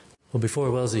Well,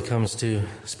 before Wellesley comes to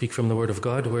speak from the Word of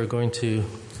God, we're going to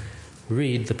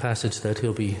read the passage that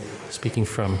he'll be speaking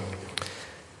from.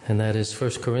 And that is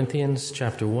 1 Corinthians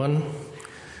chapter 1,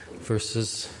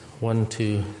 verses 1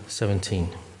 to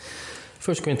 17.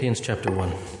 1 Corinthians chapter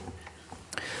 1.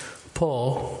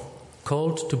 Paul,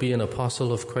 called to be an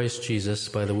apostle of Christ Jesus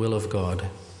by the will of God,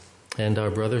 and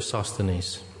our brother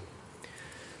Sosthenes,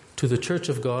 to the church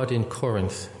of God in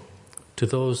Corinth, to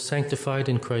those sanctified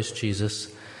in Christ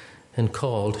Jesus and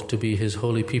called to be his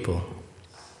holy people,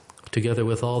 together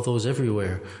with all those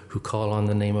everywhere who call on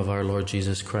the name of our Lord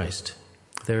Jesus Christ,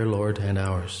 their Lord and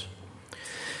ours.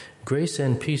 Grace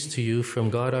and peace to you from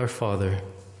God our Father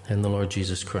and the Lord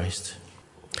Jesus Christ.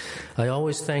 I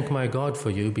always thank my God for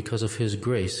you because of his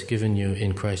grace given you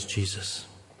in Christ Jesus.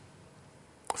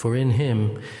 For in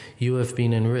him you have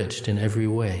been enriched in every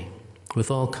way,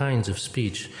 with all kinds of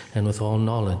speech and with all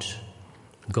knowledge,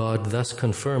 God thus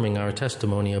confirming our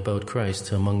testimony about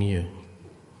Christ among you.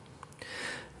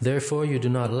 Therefore you do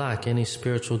not lack any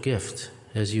spiritual gift,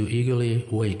 as you eagerly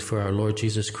wait for our Lord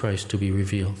Jesus Christ to be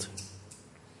revealed.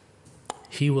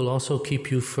 He will also keep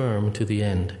you firm to the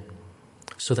end,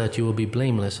 so that you will be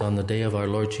blameless on the day of our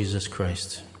Lord Jesus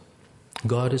Christ.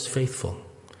 God is faithful,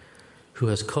 who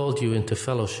has called you into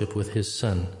fellowship with his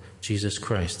Son, Jesus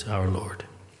Christ our Lord.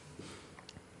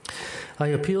 I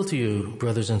appeal to you,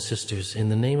 brothers and sisters, in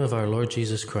the name of our Lord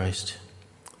Jesus Christ,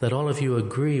 that all of you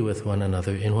agree with one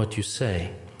another in what you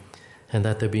say, and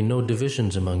that there be no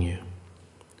divisions among you,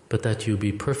 but that you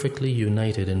be perfectly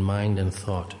united in mind and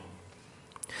thought.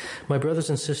 My brothers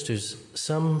and sisters,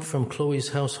 some from Chloe's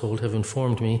household have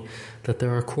informed me that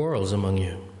there are quarrels among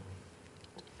you.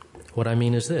 What I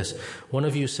mean is this: one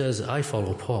of you says, I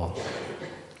follow Paul.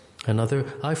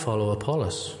 Another, I follow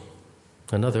Apollos.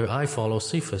 Another, I follow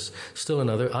Cephas. Still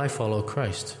another, I follow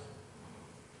Christ.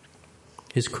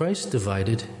 Is Christ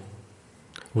divided?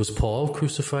 Was Paul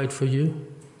crucified for you?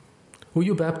 Were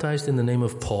you baptized in the name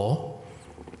of Paul?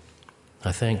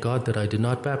 I thank God that I did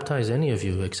not baptize any of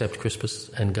you except Crispus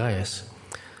and Gaius,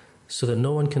 so that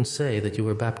no one can say that you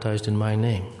were baptized in my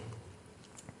name.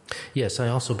 Yes, I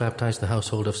also baptized the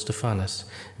household of Stephanas.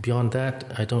 Beyond that,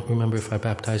 I don't remember if I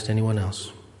baptized anyone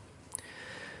else.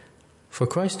 For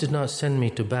Christ did not send me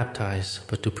to baptize,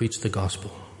 but to preach the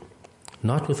gospel,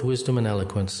 not with wisdom and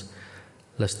eloquence,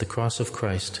 lest the cross of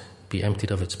Christ be emptied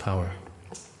of its power.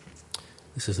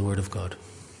 This is the word of God.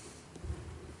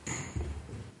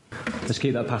 Let's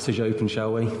keep that passage open,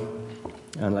 shall we?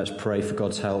 And let's pray for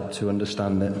God's help to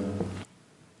understand it.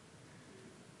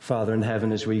 Father in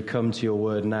heaven, as we come to your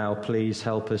word now, please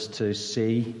help us to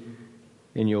see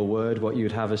in your word what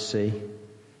you'd have us see.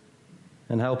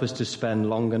 And help us to spend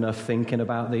long enough thinking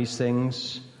about these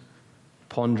things,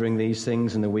 pondering these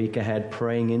things in the week ahead,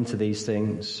 praying into these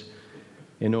things,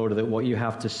 in order that what you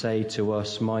have to say to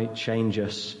us might change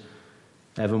us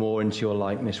evermore into your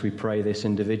likeness. We pray this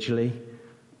individually,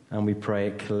 and we pray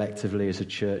it collectively as a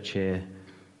church here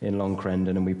in Long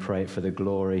Crendon, and we pray it for the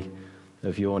glory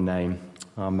of your name.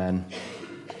 Amen.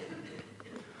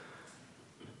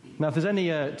 Now, if there's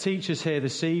any teachers here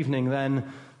this evening,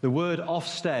 then the word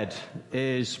Ofsted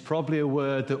is probably a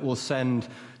word that will send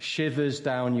shivers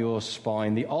down your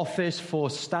spine. The Office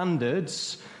for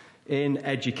Standards in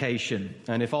Education.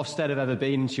 And if Ofsted have ever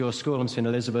been to your school, I'm seeing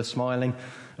Elizabeth smiling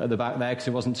at the back there because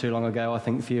it wasn't too long ago, I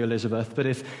think, for you, Elizabeth. But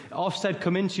if Ofsted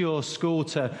come into your school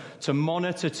to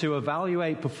monitor, to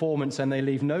evaluate performance, and they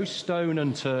leave no stone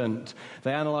unturned,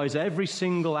 they analyse every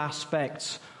single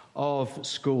aspect of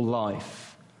school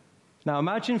life. Now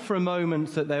imagine for a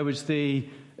moment that there was the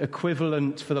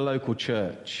equivalent for the local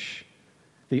church,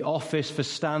 the Office for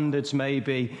Standards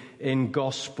maybe in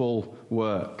gospel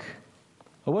work.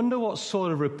 I wonder what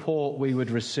sort of report we would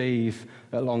receive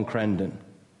at Long Crendon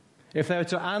if they were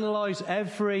to analyse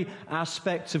every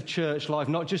aspect of church life,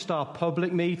 not just our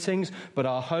public meetings, but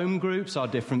our home groups, our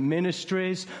different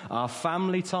ministries, our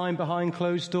family time behind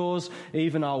closed doors,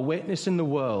 even our witness in the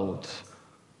world.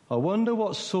 I wonder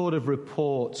what sort of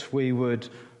report we would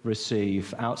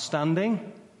receive.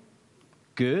 Outstanding?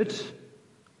 Good?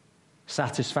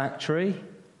 Satisfactory?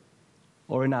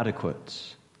 Or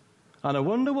inadequate? And I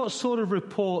wonder what sort of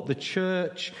report the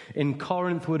church in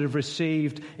Corinth would have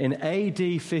received in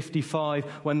AD 55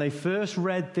 when they first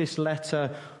read this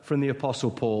letter from the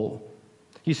Apostle Paul.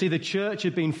 You see, the church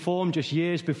had been formed just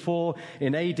years before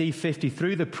in AD 50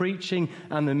 through the preaching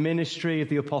and the ministry of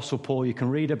the Apostle Paul. You can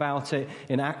read about it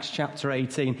in Acts chapter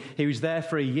 18. He was there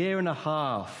for a year and a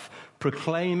half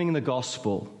proclaiming the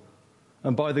gospel.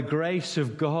 And by the grace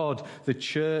of God, the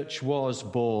church was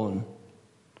born.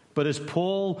 But as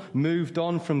Paul moved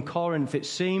on from Corinth, it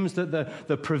seems that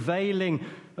the prevailing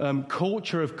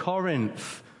culture of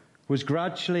Corinth was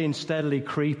gradually and steadily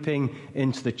creeping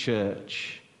into the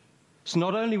church. So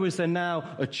not only was there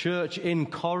now a church in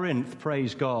Corinth,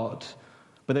 praise God,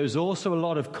 but there was also a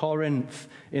lot of Corinth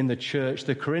in the church.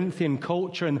 The Corinthian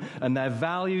culture and their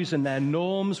values and their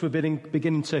norms were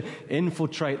beginning to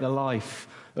infiltrate the life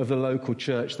of the local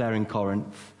church there in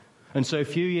Corinth. And so a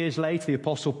few years later, the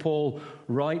Apostle Paul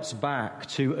writes back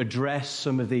to address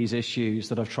some of these issues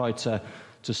that I've tried to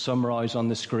summarize on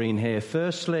the screen here.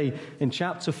 Firstly, in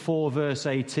chapter 4, verse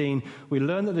 18, we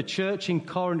learn that the church in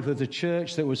Corinth was a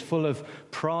church that was full of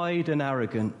pride and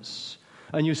arrogance.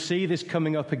 And you see this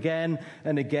coming up again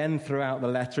and again throughout the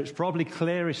letter. It's probably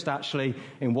clearest, actually,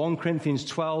 in 1 Corinthians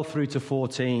 12 through to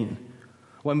 14,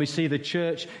 when we see the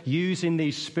church using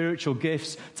these spiritual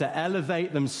gifts to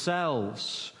elevate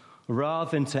themselves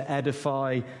rather than to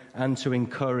edify and to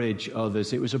encourage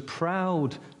others. It was a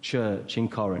proud church in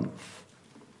Corinth.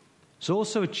 It's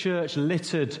also a church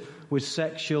littered with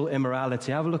sexual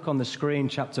immorality. Have a look on the screen,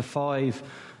 chapter 5,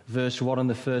 verse 1 and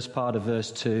the first part of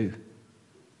verse 2.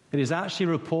 It is actually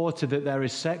reported that there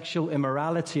is sexual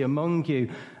immorality among you,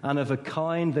 and of a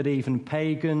kind that even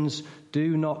pagans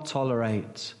do not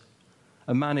tolerate.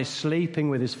 A man is sleeping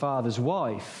with his father's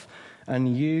wife,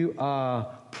 and you are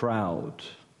proud.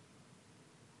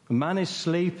 A man is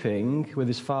sleeping with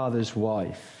his father's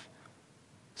wife.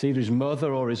 It's either his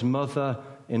mother or his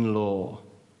mother-in-law.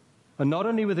 And not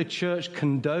only were the church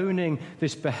condoning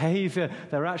this behavior,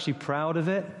 they're actually proud of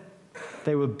it.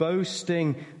 They were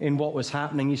boasting in what was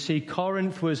happening. You see,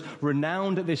 Corinth was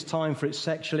renowned at this time for its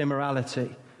sexual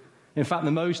immorality. In fact,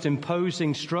 the most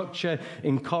imposing structure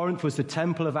in Corinth was the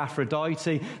temple of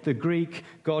Aphrodite, the Greek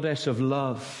goddess of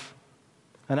love.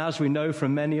 And as we know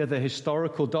from many other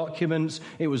historical documents,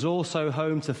 it was also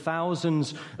home to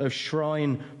thousands of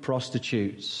shrine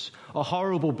prostitutes, a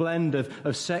horrible blend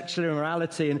of sexual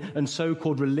immorality and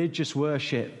so-called religious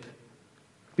worship.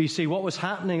 But you see, what was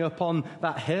happening up on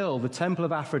that hill, the temple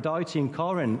of Aphrodite in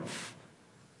Corinth,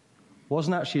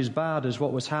 wasn't actually as bad as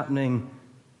what was happening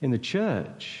in the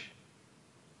church.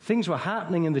 Things were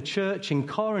happening in the church in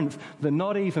Corinth that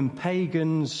not even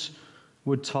pagans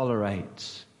would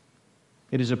tolerate.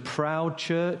 It is a proud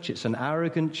church, it's an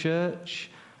arrogant church,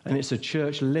 and it's a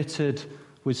church littered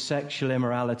with sexual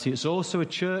immorality. It's also a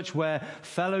church where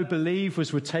fellow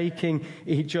believers were taking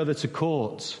each other to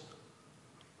court.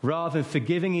 Rather than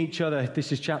forgiving each other,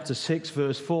 this is chapter 6,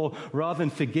 verse 4, rather than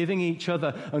forgiving each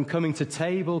other and coming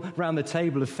to round the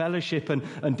table of fellowship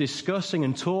and discussing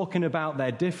and talking about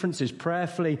their differences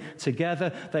prayerfully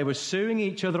together, they were suing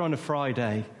each other on a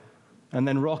Friday and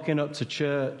then rocking up to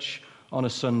church on a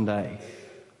Sunday.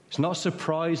 It's not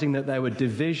surprising that there were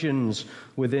divisions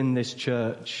within this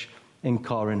church in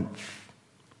Corinth.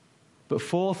 But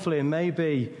fourthly, and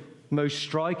maybe most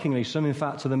strikingly, some in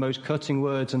fact are the most cutting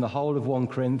words in the whole of 1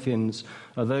 Corinthians,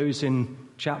 are those in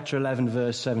chapter 11,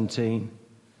 verse 17.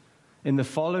 In the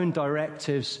following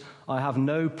directives, I have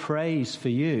no praise for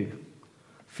you,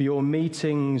 for your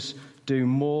meetings do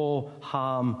more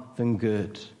harm than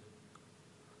good.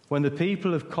 When the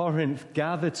people of Corinth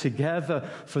gathered together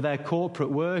for their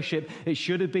corporate worship, it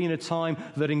should have been a time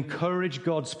that encouraged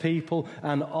God's people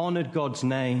and honored God's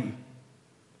name.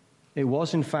 It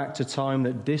was, in fact, a time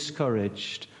that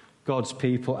discouraged God's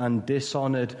people and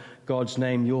dishonored God's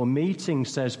name. Your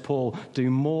meetings, says Paul,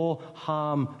 do more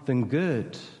harm than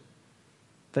good.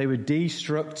 They were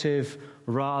destructive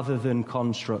rather than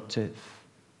constructive.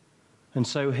 And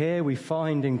so here we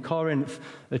find in Corinth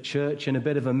a church in a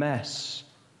bit of a mess.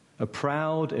 A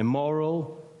proud,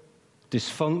 immoral,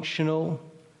 dysfunctional,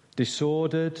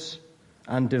 disordered,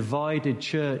 and divided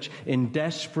church in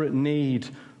desperate need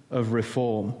of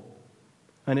reform.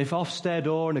 And if Ofsted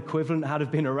or an equivalent had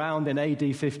been around in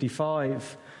AD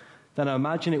 55, then I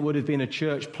imagine it would have been a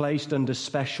church placed under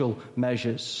special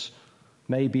measures,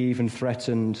 maybe even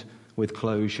threatened with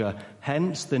closure.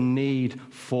 Hence the need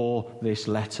for this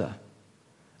letter.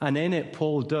 And in it,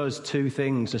 Paul does two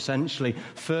things, essentially.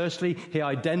 Firstly, he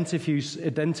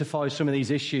identifies some of these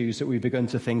issues that we've begun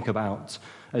to think about,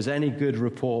 as any good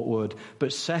report would.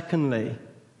 But secondly,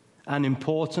 and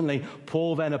importantly,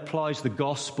 Paul then applies the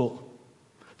gospel,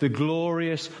 the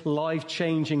glorious,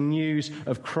 life-changing news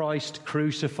of Christ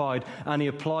crucified, and he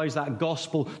applies that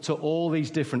gospel to all these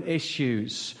different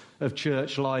issues of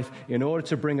church life in order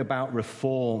to bring about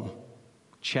reform,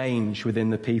 change within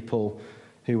the people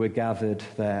who were gathered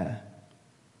there.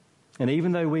 And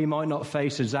even though we might not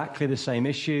face exactly the same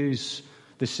issues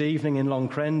this evening in Long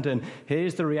Crendon,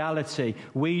 here's the reality.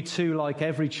 We too, like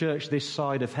every church this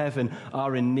side of heaven,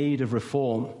 are in need of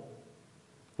reform.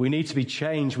 We need to be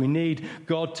changed. We need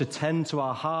God to tend to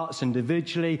our hearts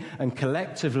individually and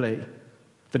collectively,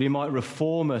 that he might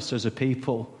reform us as a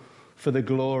people for the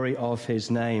glory of his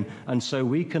name. And so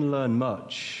we can learn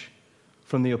much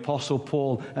from the Apostle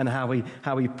Paul and how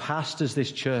he pastors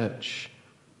this church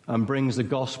and brings the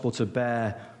gospel to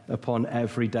bear upon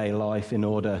everyday life in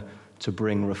order to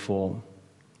bring reform.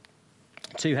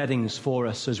 Two headings for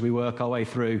us as we work our way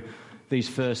through these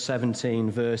first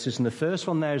 17 verses. And the first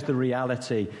one there is the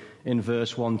reality in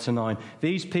verse 1 to 9.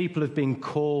 These people have been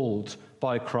called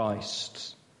by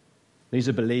Christ. These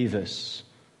are believers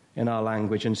in our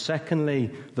language. And secondly,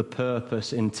 the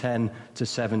purpose in 10 to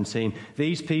 17.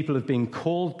 These people have been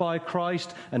called by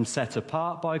Christ and set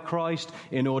apart by Christ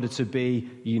in order to be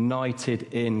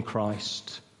united in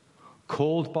Christ.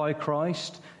 Called by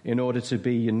Christ in order to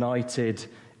be united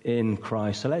in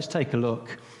Christ. So let's take a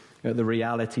look at the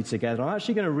reality together. I'm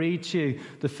actually going to read to you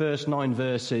the first 9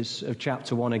 verses of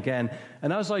chapter 1 again.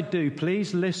 And as I do,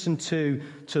 please listen to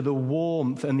the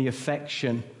warmth and the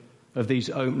affection of these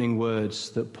opening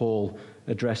words that Paul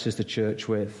addresses the church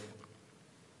with.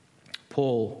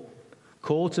 Paul,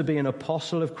 called to be an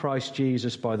apostle of Christ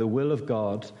Jesus by the will of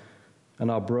God, and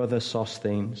our brother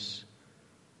Sosthenes,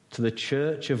 to the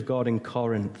church of God in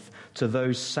Corinth, to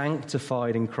those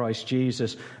sanctified in Christ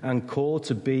Jesus and called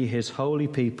to be his holy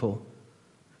people,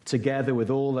 together with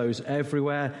all those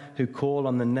everywhere who call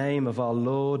on the name of our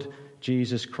Lord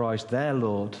Jesus Christ, their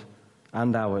Lord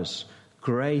and ours.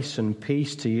 Grace and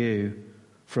peace to you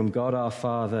from God our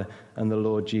Father and the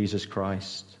Lord Jesus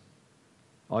Christ.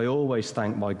 I always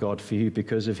thank my God for you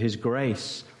because of his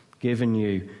grace given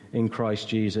you in Christ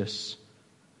Jesus.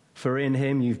 For in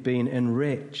him you've been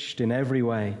enriched in every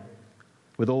way,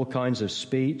 with all kinds of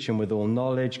speech and with all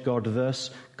knowledge, God thus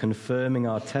confirming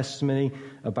our testimony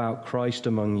about Christ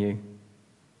among you.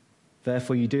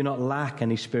 Therefore you do not lack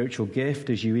any spiritual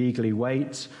gift as you eagerly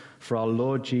wait for our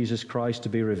Lord Jesus Christ to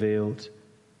be revealed.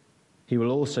 He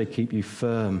will also keep you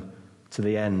firm to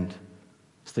the end,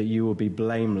 so that you will be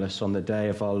blameless on the day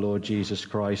of our Lord Jesus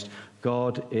Christ.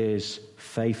 God is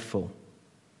faithful,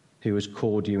 who has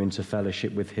called you into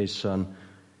fellowship with his Son,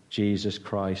 Jesus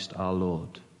Christ our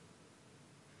Lord.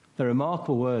 They're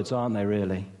remarkable words, aren't they,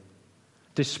 really?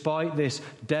 Despite this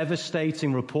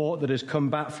devastating report that has come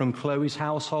back from Chloe's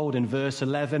household in verse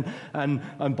 11,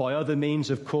 and by other means,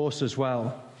 of course, as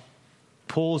well.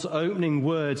 Paul's opening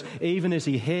words, even as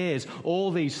he hears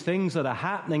all these things that are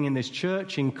happening in this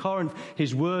church in Corinth,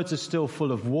 his words are still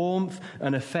full of warmth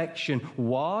and affection.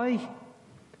 Why?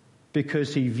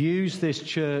 Because he views this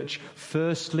church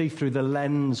firstly through the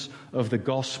lens of the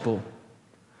gospel.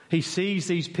 He sees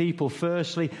these people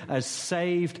firstly as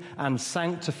saved and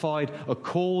sanctified, a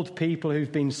called people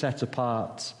who've been set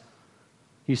apart.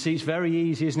 You see, it's very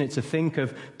easy, isn't it, to think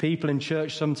of people in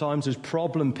church sometimes as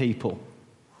problem people.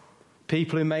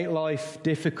 People who make life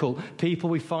difficult, people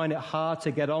we find it hard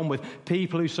to get on with,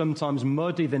 people who sometimes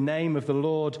muddy the name of the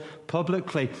Lord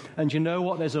publicly. And you know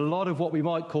what? There's a lot of what we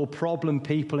might call problem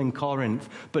people in Corinth.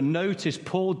 But notice,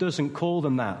 Paul doesn't call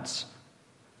them that.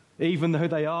 Even though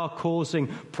they are causing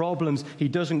problems, he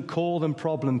doesn't call them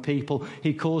problem people.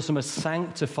 He calls them a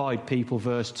sanctified people,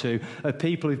 verse 2. A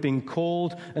people who've been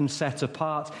called and set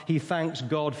apart. He thanks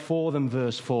God for them,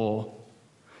 verse 4.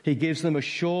 He gives them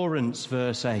assurance,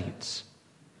 verse 8.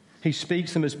 He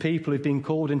speaks them as people who've been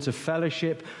called into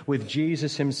fellowship with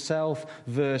Jesus himself,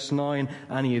 verse 9.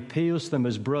 And he appeals them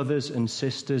as brothers and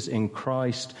sisters in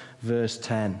Christ, verse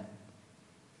 10.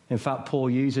 In fact,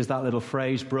 Paul uses that little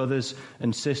phrase, brothers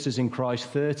and sisters in Christ,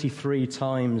 33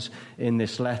 times in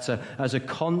this letter as a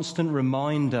constant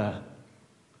reminder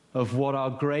of what our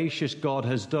gracious God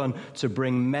has done to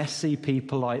bring messy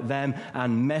people like them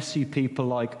and messy people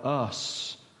like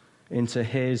us into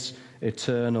his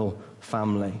eternal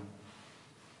family.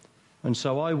 And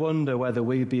so I wonder whether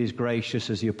we'd be as gracious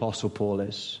as the Apostle Paul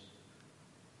is.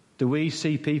 Do we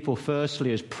see people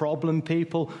firstly as problem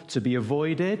people to be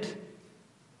avoided,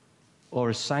 or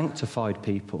as sanctified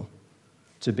people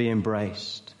to be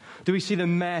embraced? Do we see the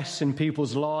mess in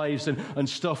people's lives and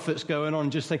stuff that's going on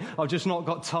and just think, I've just not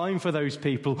got time for those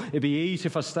people. It'd be easy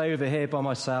if I stay over here by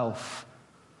myself.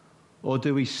 Or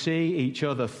do we see each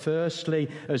other firstly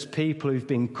as people who've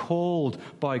been called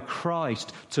by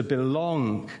Christ to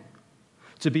belong,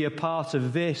 to be a part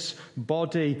of this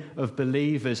body of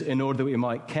believers in order that we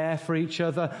might care for each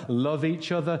other, love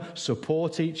each other,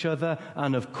 support each other,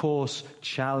 and of course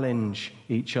challenge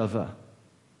each other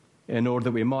in order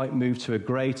that we might move to a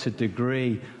greater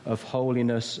degree of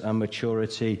holiness and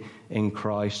maturity in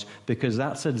Christ? Because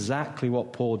that's exactly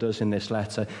what Paul does in this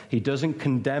letter. He doesn't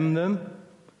condemn them,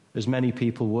 as many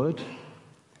people would,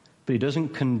 but but he doesn't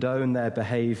condone their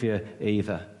behavior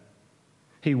either.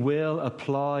 He will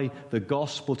apply the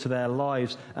gospel to their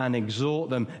lives and exhort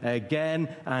them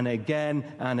again and again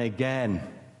and again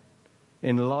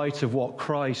in light of what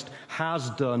Christ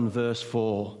has done, verse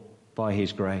 4, by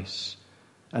his grace,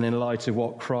 and in light of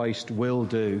what Christ will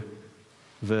do,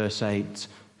 verse 8,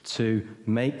 to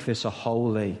make this a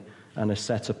holy and a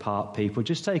set-apart people.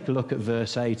 Just take a look at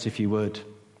verse 8, if you would.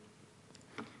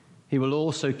 He will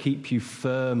also keep you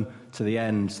firm to the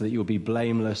end, so that you'll be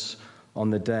blameless on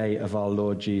the day of our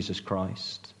Lord Jesus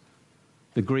Christ.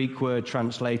 The Greek word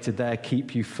translated there,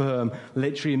 keep you firm,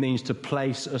 literally means to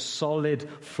place a solid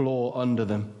floor under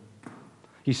them.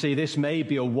 You see, this may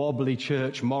be a wobbly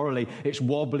church morally. It's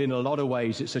wobbly in a lot of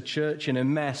ways. It's a church in a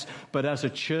mess. But as a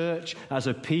church, as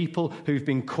a people who've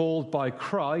been called by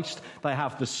Christ, they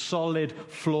have the solid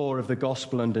floor of the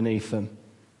gospel underneath them.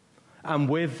 And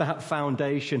with that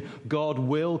foundation, God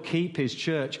will keep his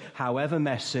church, however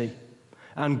messy.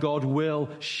 And God will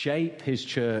shape his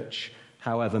church,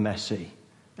 however messy,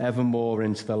 ever more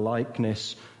into the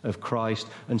likeness of Christ.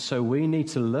 And so we need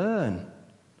to learn.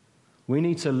 We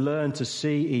need to learn to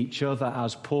see each other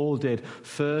as Paul did,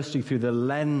 firstly through the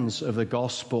lens of the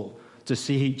gospel, to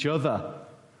see each other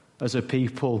as a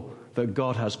people that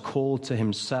God has called to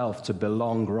himself to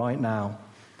belong right now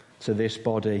to this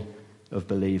body of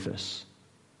believers.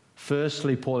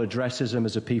 Firstly, Paul addresses them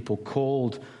as a people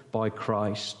called by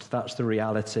Christ. That's the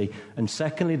reality. And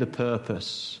secondly, the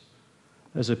purpose.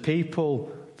 As a people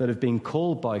that have been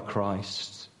called by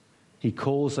Christ, he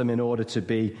calls them in order to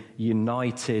be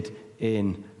united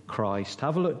in Christ.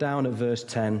 Have a look down at verse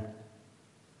 10.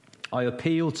 I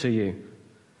appeal to you,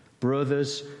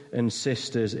 brothers and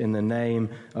sisters, in the name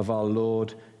of our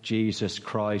Lord Jesus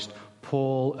Christ.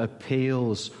 Paul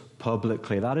appeals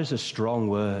publicly. That is a strong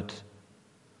word.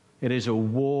 It is a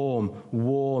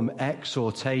warm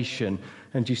exhortation.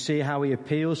 And you see how he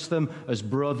appeals to them as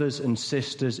brothers and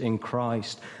sisters in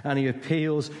Christ. And he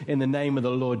appeals in the name of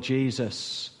the Lord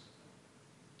Jesus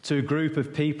to a group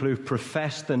of people who've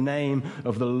professed the name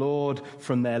of the Lord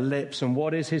from their lips. And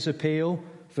what is his appeal?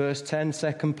 Verse 10,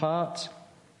 second part.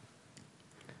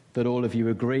 That all of you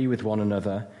agree with one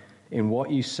another in what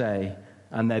you say,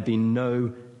 and there be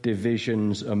no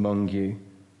divisions among you,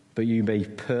 but you be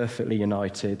perfectly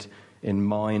united in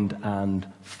mind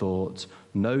and thought.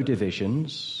 No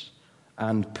divisions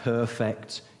and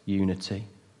perfect unity.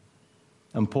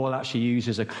 And Paul actually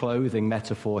uses a clothing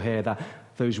metaphor here. That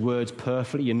those words,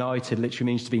 perfectly united,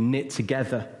 literally means to be knit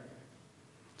together.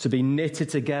 To be knitted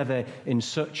together in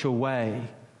such a way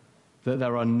that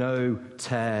there are no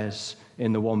tears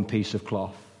in the one piece of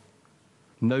cloth.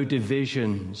 No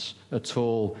divisions at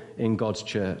all in God's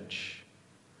church.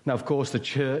 Now, of course, the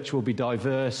church will be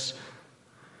diverse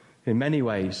in many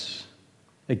ways.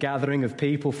 A gathering of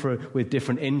people with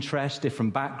different interests,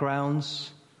 different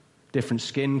backgrounds, different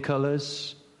skin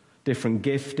colours, different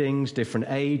giftings, different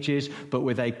ages, but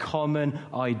with a common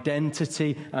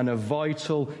identity and a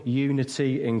vital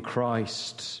unity in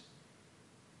Christ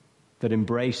that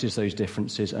embraces those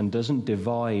differences and doesn't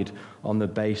divide on the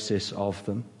basis of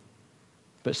them.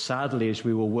 But sadly, as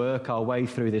we will work our way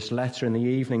through this letter in the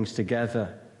evenings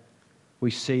together, we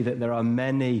see that there are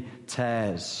many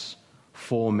tears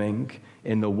forming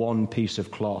in the one piece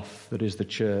of cloth that is the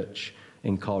church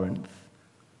in Corinth.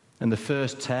 And the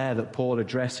first tear that Paul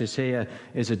addresses here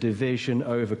is a division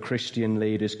over Christian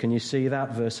leaders. Can you see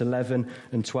that? Verse 11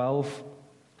 and 12.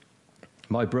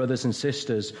 My brothers and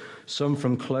sisters, some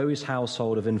from Chloe's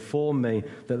household have informed me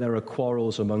that there are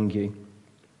quarrels among you.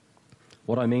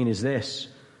 What I mean is this.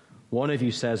 One of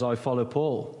you says, I follow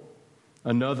Paul.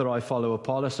 Another, I follow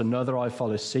Apollos. Another, I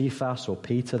follow Cephas, or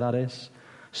Peter, that is.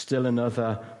 Still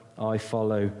another, I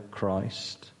follow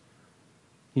Christ.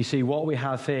 You see, what we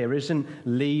have here isn't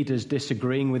leaders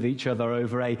disagreeing with each other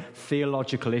over a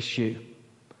theological issue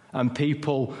and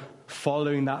people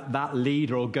following that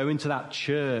leader or going to that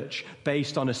church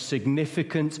based on a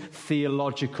significant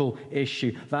theological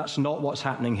issue. That's not what's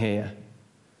happening here.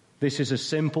 This is a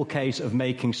simple case of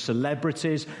making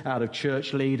celebrities out of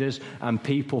church leaders and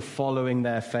people following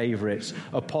their favorites.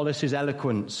 Apollos'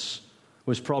 eloquence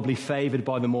was probably favored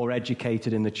by the more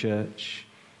educated in the church.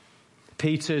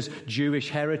 Peter's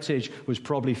Jewish heritage was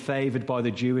probably favored by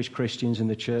the Jewish Christians in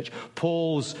the church.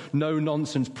 Paul's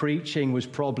no-nonsense preaching was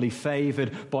probably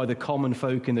favored by the common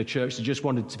folk in the church that just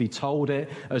wanted to be told it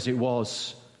as it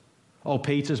was. Oh,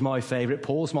 Peter's my favorite,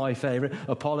 Paul's my favorite,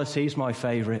 Apollos, he's my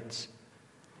favorite.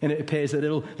 And it appears that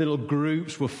little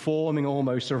groups were forming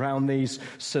almost around these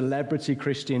celebrity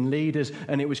Christian leaders,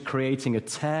 and it was creating a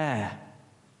tear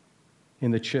in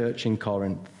the church in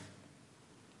Corinth.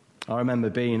 I remember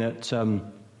being at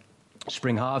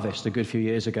Spring Harvest, a good few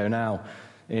years ago now,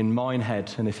 in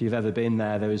Minehead. And if you've ever been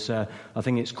there, there was, I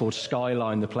think it's called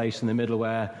Skyline, the place in the middle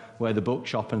where the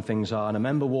bookshop and things are. And I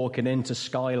remember walking into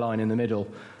Skyline in the middle,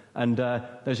 and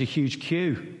there's a huge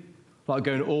queue, like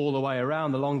going all the way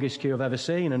around, the longest queue I've ever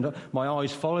seen. And my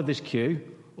eyes followed this queue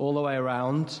all the way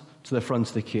around to the front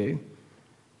of the queue.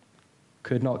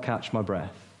 Could not catch my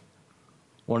breath.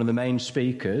 One of the main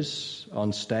speakers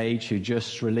on stage, who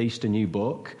just released a new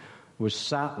book, was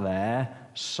sat there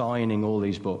signing all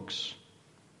these books.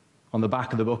 On the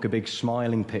back of the book, a big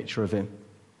smiling picture of him,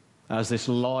 as this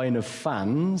line of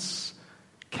fans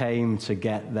came to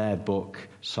get their book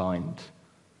signed.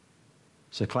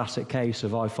 It's a classic case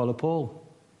of I follow Paul,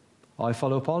 I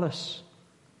follow Apollos,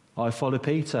 I follow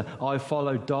Peter, I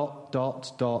follow ...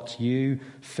 You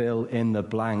fill in the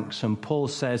blanks. And Paul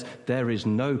says there is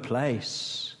no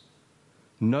place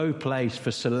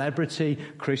for celebrity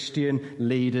Christian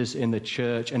leaders in the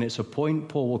church. And it's a point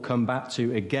Paul will come back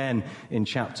to again in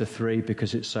chapter 3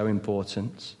 because it's so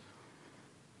important.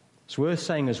 It's worth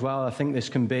saying as well, I think this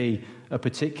can be a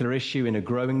particular issue in a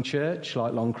growing church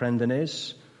like Long Crendon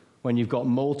is. When you've got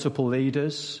multiple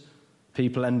leaders,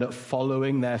 people end up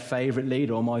following their favourite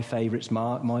leader. Oh, my favourite's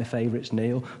Mark, my favourite's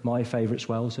Neil, my favourite's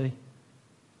Wellesley.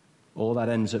 All that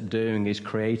ends up doing is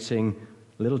creating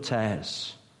little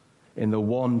tears in the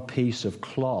one piece of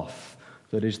cloth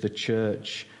that is the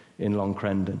church in Long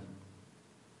Crendon.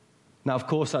 Now, of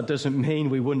course, that doesn't mean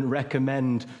we wouldn't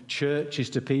recommend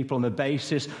churches to people on the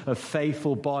basis of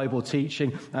faithful Bible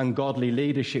teaching and godly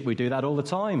leadership. We do that all the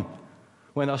time.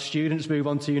 When our students move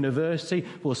on to university,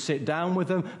 we'll sit down with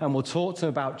them and we'll talk to them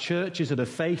about churches that are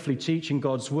faithfully teaching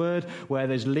God's word, where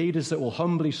there's leaders that will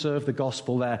humbly serve the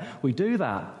gospel there. We do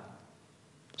that.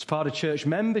 It's part of church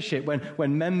membership.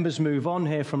 When members move on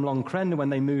here from Long Crendon, when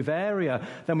they move area,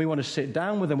 then we want to sit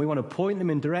down with them. We want to point them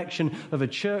in direction of a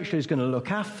church that is going to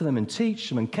look after them and teach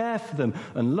them and care for them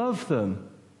and love them.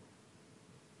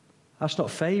 That's not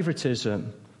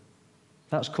favoritism.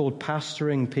 That's called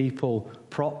pastoring people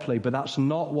properly, but that's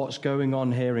not what's going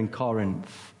on here in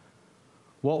Corinth.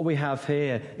 What we have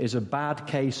here is a bad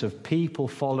case of people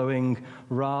following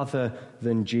rather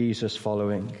than Jesus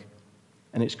following.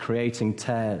 And it's creating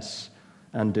tears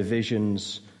and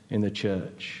divisions in the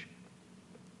church.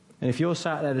 And if you're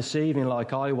sat there this evening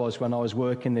like I was when I was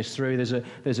working this through,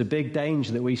 there's a big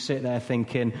danger that we sit there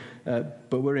thinking,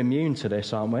 but we're immune to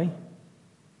this, aren't we?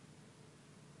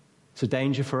 It's a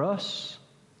danger for us.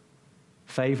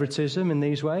 Favoritism in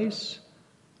these ways?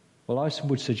 Well, I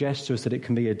would suggest to us that it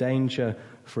can be a danger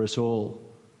for us all.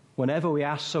 Whenever we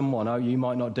ask someone, oh, you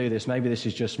might not do this, maybe this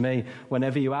is just me.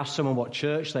 Whenever you ask someone what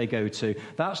church they go to,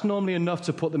 that's normally enough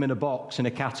to put them in a box, in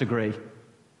a category.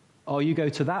 Oh, you go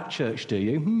to that church, do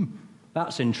you?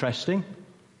 That's interesting.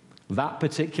 That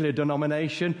particular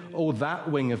denomination, or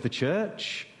that wing of the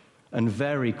church. And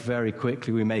very, very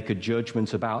quickly we make a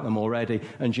judgment about them already.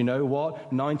 And you know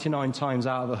what? 99 times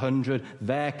out of 100,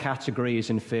 their category is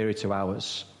inferior to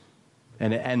ours.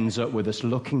 And it ends up with us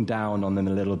looking down on them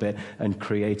a little bit and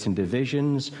creating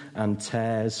divisions and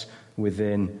tears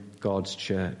within God's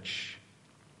church.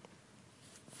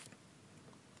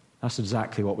 That's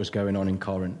exactly what was going on in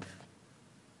Corinth.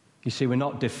 You see, we're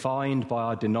not defined by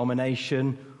our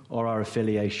denomination or our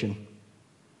affiliation.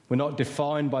 We're not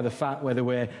defined by the fact whether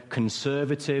we're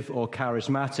conservative or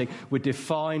charismatic. We're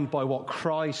defined by what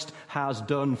Christ has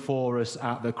done for us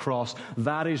at the cross.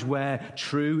 That is where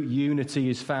true unity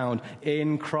is found,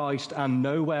 in Christ and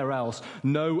nowhere else,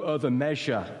 no other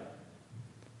measure.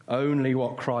 Only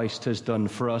what Christ has done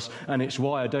for us. And it's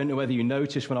why, I don't know whether you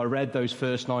noticed when I read those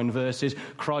first 9 verses,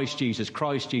 Christ Jesus,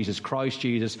 Christ Jesus, Christ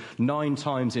Jesus, 9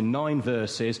 times in 9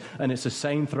 verses, and it's the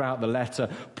same throughout the letter.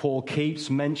 Paul keeps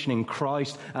mentioning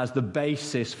Christ as the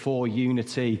basis for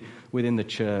unity within the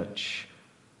church.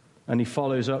 And he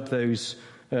follows up those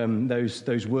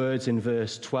words in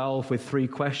verse 12 with 3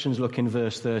 questions. Look in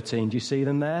verse 13. Do you see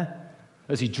them there?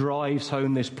 As he drives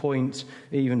home this point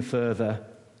even further.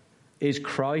 Is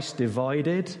Christ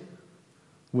divided?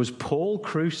 Was Paul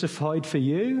crucified for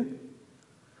you?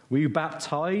 Were you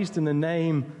baptized in the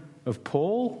name of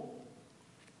Paul?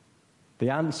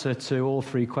 The answer to all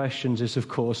 3 questions is, of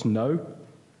course, no.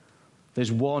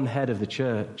 There's one head of the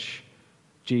church,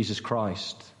 Jesus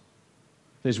Christ.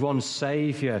 There's one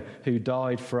Saviour who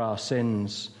died for our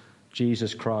sins,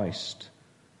 Jesus Christ.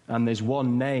 And there's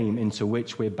one name into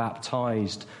which we're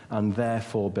baptized and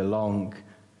therefore belong,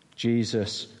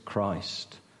 Jesus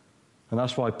Christ. And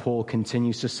that's why Paul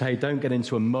continues to say, don't get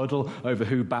into a muddle over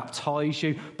who baptized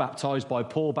you. Baptized by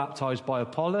Paul, baptized by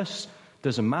Apollos.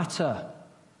 Doesn't matter.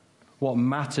 What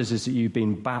matters is that you've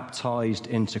been baptized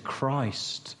into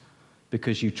Christ,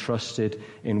 because you trusted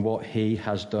in what he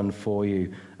has done for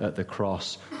you at the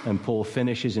cross. And Paul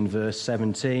finishes in verse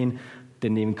 17,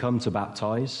 didn't even come to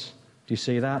baptize. Do you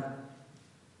see that?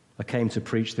 I came to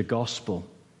preach the gospel,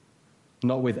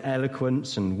 not with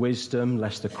eloquence and wisdom,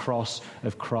 lest the cross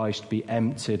of Christ be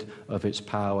emptied of its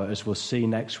power. As we'll see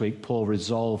next week, Paul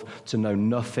resolved to know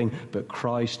nothing but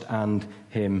Christ and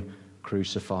him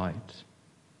crucified.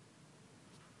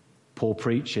 Paul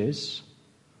preaches,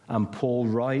 and Paul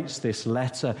writes this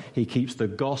letter. He keeps the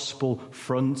gospel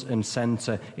front and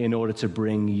center in order to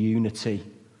bring unity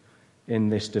in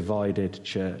this divided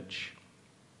church.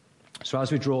 So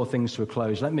as we draw things to a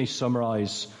close, let me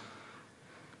summarize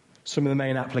some of the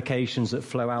main applications that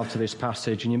flow out of this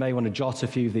passage. And you may want to jot a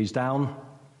few of these down,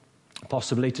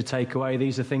 possibly to take away.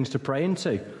 These are things to pray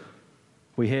into.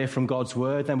 We hear from God's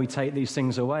word, then we take these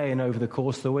things away, and over the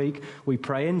course of the week, we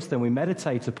pray into them, we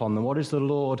meditate upon them. What is the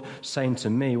Lord saying to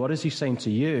me? What is he saying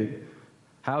to you?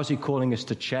 How is he calling us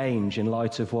to change in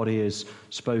light of what he has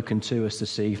spoken to us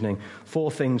this evening?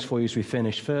 4 things for you as we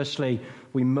finish. Firstly,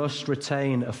 we must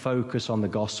retain a focus on the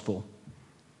gospel.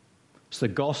 It's the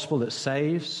gospel that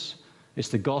saves, it's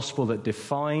the gospel that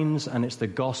defines, and it's the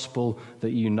gospel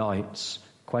that unites.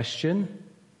 Question: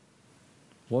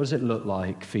 what does it look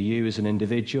like for you as an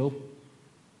individual,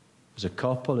 as a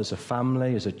couple, as a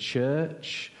family, as a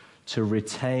church, to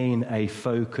retain a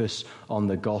focus on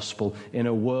the gospel in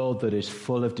a world that is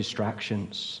full of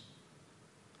distractions?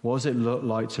 What does it look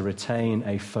like to retain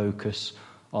a focus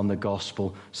on the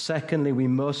gospel? Secondly, we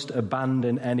must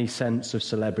abandon any sense of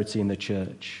celebrity in the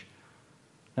church.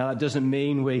 Now, that doesn't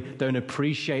mean we don't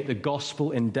appreciate the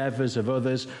gospel endeavors of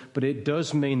others, but it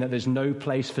does mean that there's no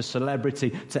place for celebrity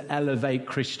to elevate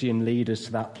Christian leaders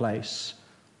to that place.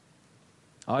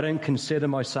 I don't consider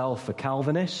myself a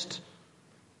Calvinist,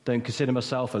 don't consider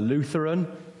myself a Lutheran,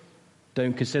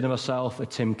 don't consider myself a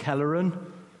Tim Kelleran,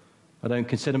 I don't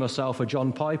consider myself a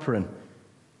John Piperan.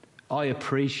 I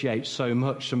appreciate so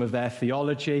much some of their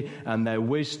theology and their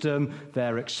wisdom,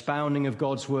 their expounding of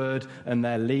God's word and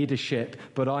their leadership.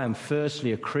 But I am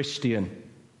firstly a Christian.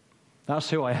 That's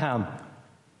who I am.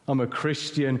 I'm a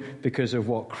Christian because of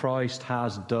what Christ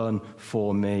has done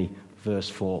for me. Verse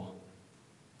 4.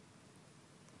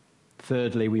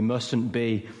 Thirdly, we mustn't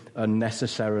be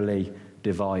unnecessarily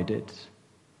divided.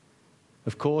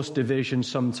 Of course, division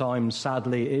sometimes,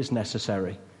 sadly, is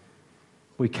necessary.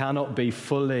 We cannot be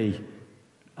fully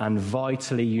and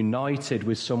vitally united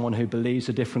with someone who believes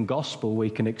a different gospel.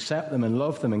 We can accept them and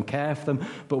love them and care for them,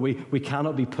 but we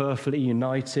cannot be perfectly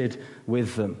united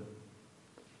with them.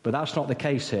 But that's not the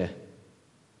case here.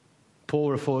 Paul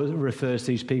refers to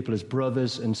these people as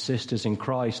brothers and sisters in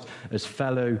Christ, as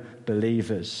fellow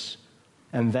believers.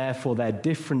 And therefore their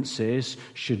differences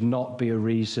should not be a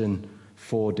reason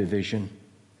for division.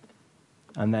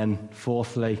 And then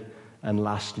fourthly, and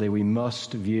lastly, we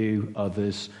must view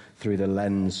others through the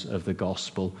lens of the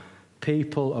gospel.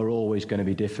 People are always going to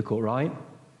be difficult, right?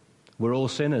 We're all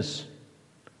sinners.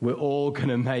 We're all going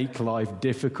to make life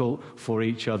difficult for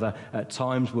each other. At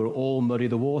times, we'll all muddy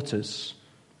the waters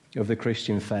of the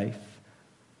Christian faith.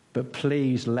 But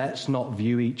please, let's not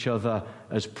view each other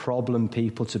as problem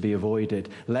people to be avoided.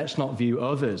 Let's not view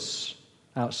others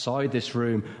outside this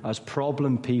room as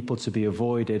problem people to be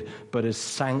avoided, but as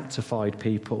sanctified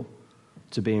people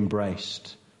to be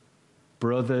embraced.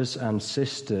 Brothers and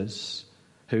sisters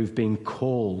who've been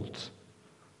called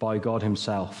by God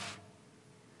himself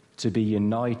to be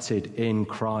united in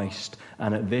Christ,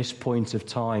 and at this point of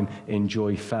time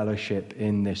enjoy fellowship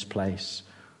in this place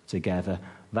together.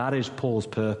 That is Paul's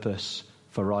purpose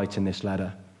for writing this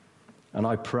letter. And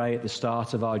I pray at the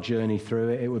start of our journey through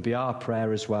it, it would be our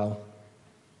prayer as well,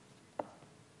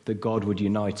 that God would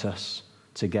unite us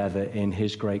together in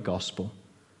his great gospel.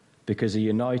 Because a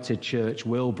united church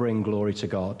will bring glory to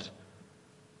God.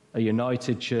 A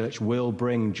united church will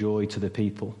bring joy to the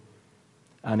people.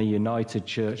 And a united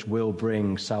church will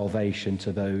bring salvation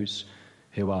to those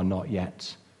who are not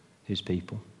yet his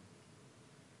people.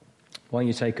 Why don't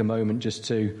you take a moment just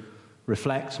to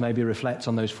reflect, maybe reflect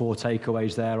on those 4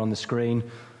 takeaways there on the screen.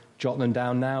 Jot them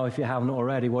down now if you haven't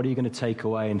already. What are you going to take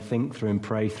away and think through and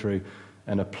pray through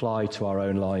and apply to our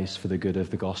own lives for the good of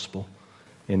the gospel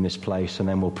in this place? And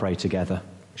then we'll pray together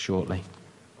shortly.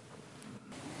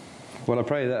 Well, I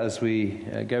pray that as we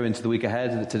go into the week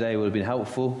ahead, that today will have been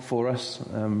helpful for us.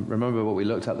 Remember what we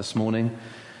looked at this morning.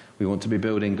 We want to be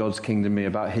building God's kingdom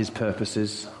about his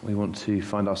purposes. We want to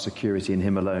find our security in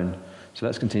him alone. So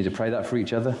let's continue to pray that for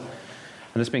each other.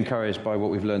 And let's be encouraged by what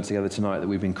we've learned together tonight, that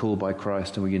we've been called by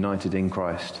Christ and we're united in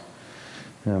Christ.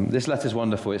 This letter is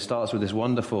wonderful. It starts with this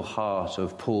wonderful heart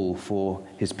of Paul for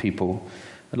his people.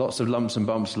 Lots of lumps and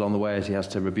bumps along the way as he has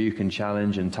to rebuke and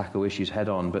challenge and tackle issues head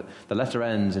on. But the letter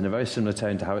ends in a very similar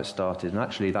tone to how it started. And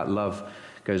actually that love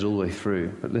goes all the way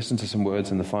through. But listen to some words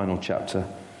in the final chapter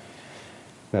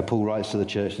where Paul writes to the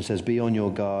church and says, "Be on your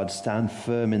guard, stand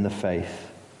firm in the faith,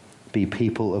 be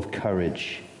people of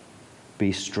courage,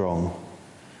 be strong,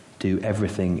 do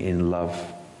everything in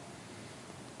love."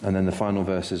 And then the final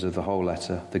verses of the whole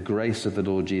letter: "The grace of the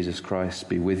Lord Jesus Christ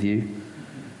be with you.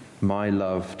 My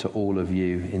love to all of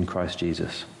you in Christ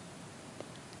Jesus."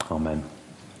 Amen.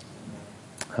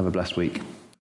 Have a blessed week.